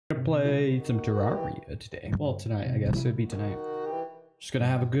Gonna play some Terraria today. Well, tonight, I guess. It'd be tonight. Just gonna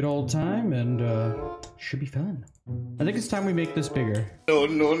have a good old time and should be fun. I think it's time we make this bigger. No,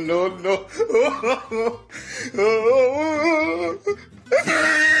 no, no, no.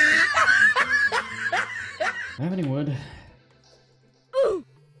 I have any wood? I'm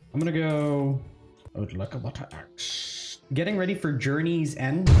gonna go. Oh, look at what axe. Getting ready for Journey's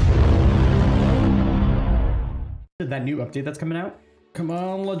End. That new update that's coming out. Come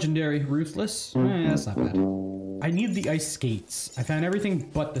on, legendary, ruthless. That's not bad. I need the ice skates. I found everything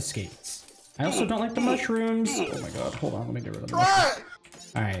but the skates. I also don't like the mushrooms. Oh my god, hold on, let me get rid of them.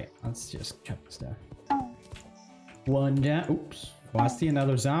 Alright, let's just check this down. One down. Oops. Oh, I see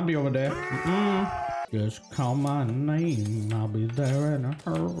another zombie over there. Just call my name. I'll be there in a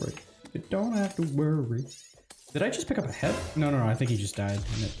hurry. You don't have to worry. Did I just pick up a head? No, I think he just died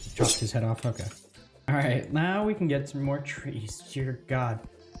and it chopped his head off. Okay. Alright, now we can get some more trees. Dear God.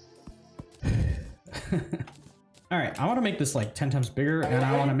 Alright, I want to make this like 10 times bigger and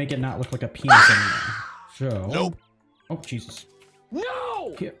I want to make it not look like a penis anymore. So. Nope. Oh, Jesus.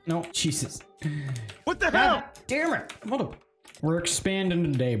 No! Yeah, no, Jesus. What the hell? Damn it. Hold up. We're expanding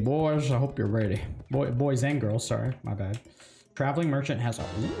today, boys. I hope you're ready. Boys and girls, sorry. My bad. Traveling merchant has a...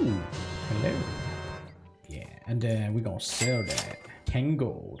 Ooh. Hello. Yeah, and then we're gonna sell that. 10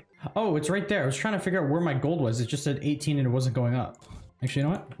 gold. Oh, it's right there. I was trying to figure out where my gold was. It just said 18 and it wasn't going up. Actually, you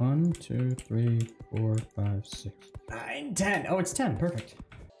know what? 1, 2, 3, 4, 5, 6, 9, 10. Oh, it's 10. Perfect.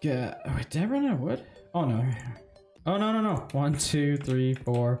 Yeah. Oh, wait, did I run out of wood? Oh, no. Oh, no. 1, 2, 3,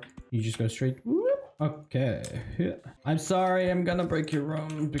 4. You just go straight. Whoop. Okay. Yeah. I'm sorry. I'm gonna break your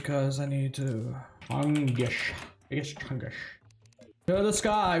room because I need to. Hungish. Biggest hungish. To the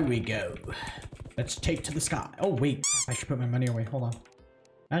sky we go. Let's take to the sky. Oh, wait. I should put my money away. Hold on.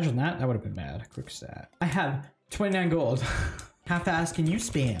 Imagine that. That would have been bad. Quick stat. I have 29 gold. How fast can you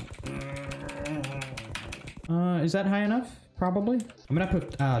spam? Is that high enough? Probably. I'm gonna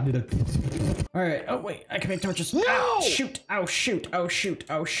put, all right. Oh, wait. I can make torches. No! Ow, shoot. Oh, shoot. Oh, shoot.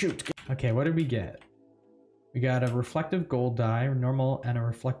 Oh, shoot. Okay, what did we get? We got a reflective gold dye, normal, and a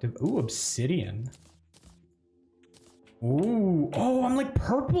reflective... Ooh, obsidian. Ooh. Oh, I'm like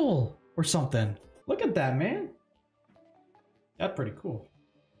purple or something. Look at that, man. That's pretty cool.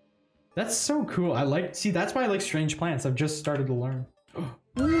 That's so cool. I like... See, that's why I like strange plants. I've just started to learn.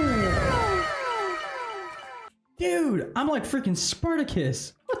 Dude, I'm like freaking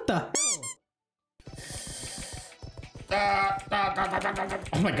Spartacus. What the hell?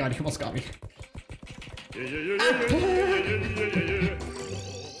 Oh my god, he almost got me.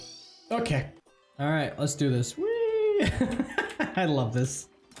 Okay. Alright, let's do this. Whee! I love this.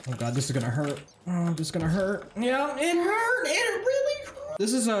 Oh god, this is gonna hurt. Oh, this is gonna hurt. Yeah, it hurt. It really hurt.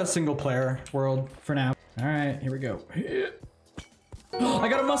 This is a single player world for now. Alright, here we go. I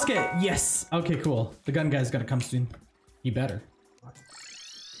got a musket. Yes. Okay, cool. The gun guy's gonna come soon. You better.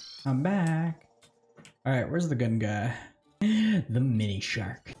 I'm back. Alright, where's the gun guy? The mini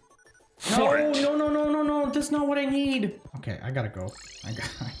shark. No, that's not what I need. Okay, I gotta go. I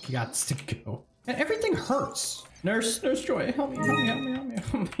got to go. And everything hurts. Nurse Joy, help me.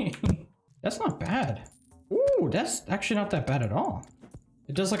 That's not bad. Ooh, that's actually not that bad at all.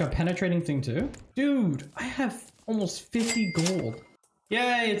 It does like a penetrating thing too. Dude, I have almost 50 gold.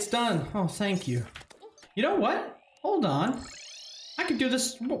 Yay, it's done. Oh, thank you. You know what? Hold on. I could do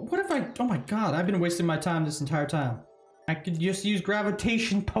this. What if I... Oh my god, I've been wasting my time this entire time. I could just use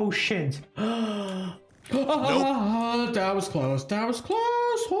gravitation potions. Nope. That was close. That was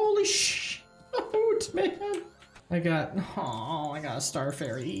close. Holy shoot, man. I got a star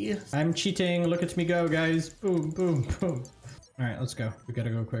fairy. I'm cheating. Look at me go, guys. Boom, boom, boom. All right, let's go. We gotta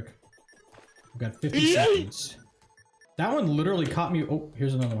go quick. We've got 50 seconds. That one literally caught me. Oh,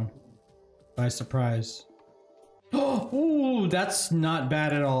 here's another one. By surprise. Oh, that's not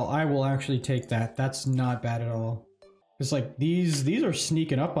bad at all. I will actually take that. That's not bad at all. It's like these are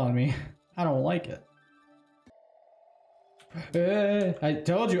sneaking up on me. I don't like it. I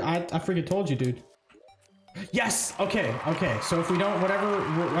told you. I freaking told you, dude. Yes. Okay. So if we don't, whatever.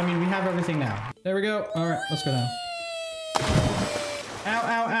 I mean, we have everything now. There we go. All right, let's go down.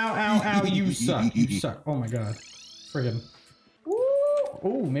 Ow. You suck. You suck. Oh my god. Friggin'.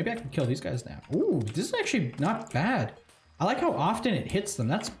 Ooh, maybe I can kill these guys now. Ooh, this is actually not bad. I like how often it hits them.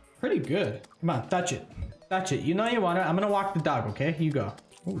 That's pretty good. Come on, touch it. Touch it. You know you want it. I'm gonna walk the dog, okay? You go.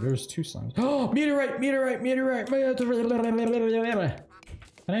 Oh, there's 2 slimes. Oh, meteorite.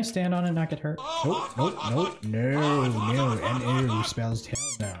 Can I stand on it and not get hurt? Nope. No. And spells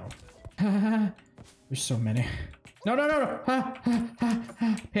hell no. There's so many. No.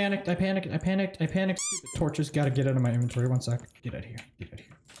 Panicked. I panicked. Stupid torches. Gotta get out of my inventory. 1 sec. Get out of here.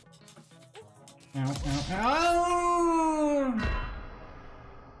 Ow, ow, ow.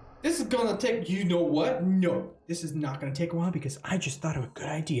 This is gonna take, you know what? No, this is not gonna take a while because I just thought of a good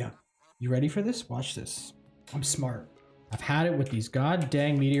idea. You ready for this? Watch this. I'm smart. I've had it with these god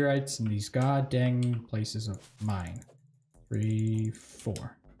dang meteorites and these god dang places of mine. 3,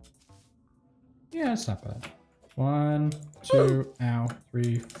 4. Yeah, it's not bad. 1, 2, ow,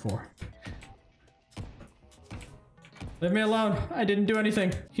 3, 4. Leave me alone. I didn't do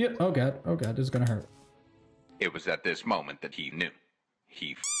anything. Oh god, this is gonna hurt. It was at this moment that he knew.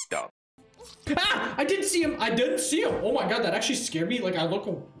 He f***ed up. Ah! I didn't see him. I didn't see him. Oh my god, that actually scared me. Like I look,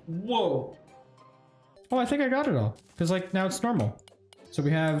 whoa. Oh, I think I got it all. Because like now it's normal. So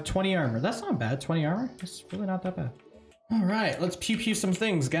we have 20 armor. That's not bad. 20 armor? That's really not that bad. All right, let's pew pew some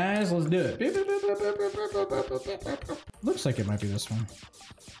things, guys. Let's do it. Looks like it might be this one.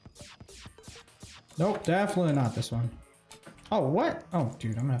 Nope, definitely not this one. Oh, what? Oh,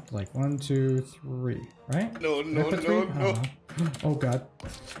 dude, I'm gonna have to like 1, 2, 3, right? No. Oh god.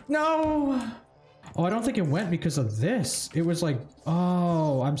 No! Oh, I don't think it went because of this. It was like,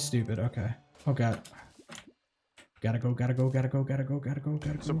 oh, I'm stupid. Okay. Oh god. Gotta go.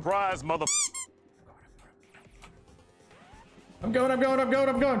 Surprise, mother. I'm going.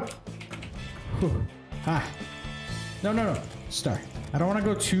 Whew. Ah. No. Star. I don't want to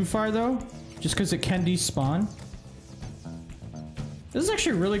go too far though, just because it can despawn. This is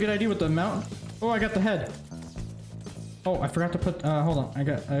actually a really good idea with the mountain. Oh, I got the head. Oh, I forgot to put, hold on. I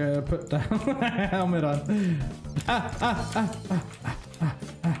put the helmet on.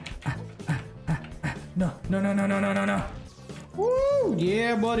 No. Woo,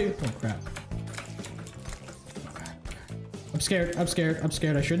 yeah, buddy. Oh, crap. Okay. I'm scared.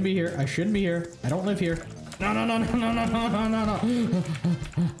 I shouldn't be here. I don't live here. No.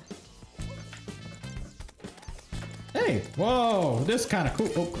 Hey, whoa, this is kind of cool.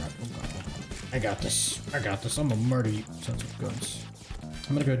 Oh, crap. I got this. I'm gonna murder you, sons of guns.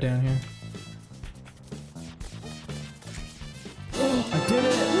 I'm gonna go down here. I did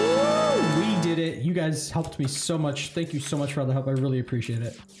it! Woo! We did it. You guys helped me so much. Thank you so much for all the help. I really appreciate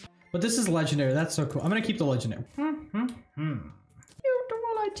it. But this is legendary. That's so cool. I'm gonna keep the legendary. You do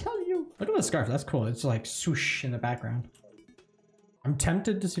what I tell you. Look at the scarf. That's cool. It's like swoosh in the background. I'm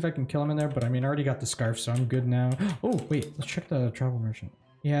tempted to see if I can kill him in there, but I mean, I already got the scarf, so I'm good now. Oh, wait. Let's check the travel merchant.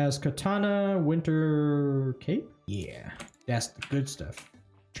 He has katana, winter cape. Yeah, that's the good stuff.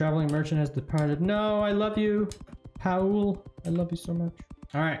 Traveling merchant has departed. No, I love you, Paul. I love you so much.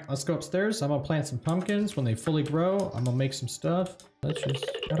 All right, let's go upstairs. I'm gonna plant some pumpkins. When they fully grow, I'm gonna make some stuff. Let's just,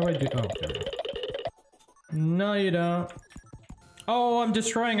 how do I do? Oh, there we go. No, you don't. Oh, I'm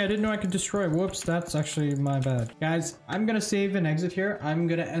destroying. I didn't know I could destroy. Whoops, that's actually my bad. Guys, I'm gonna save and exit here. I'm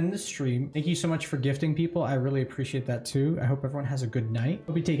gonna end the stream. Thank you so much for gifting people. I really appreciate that too. I hope everyone has a good night.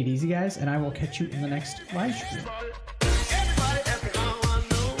 Hope you take it easy, guys, and I will catch you in the next live stream.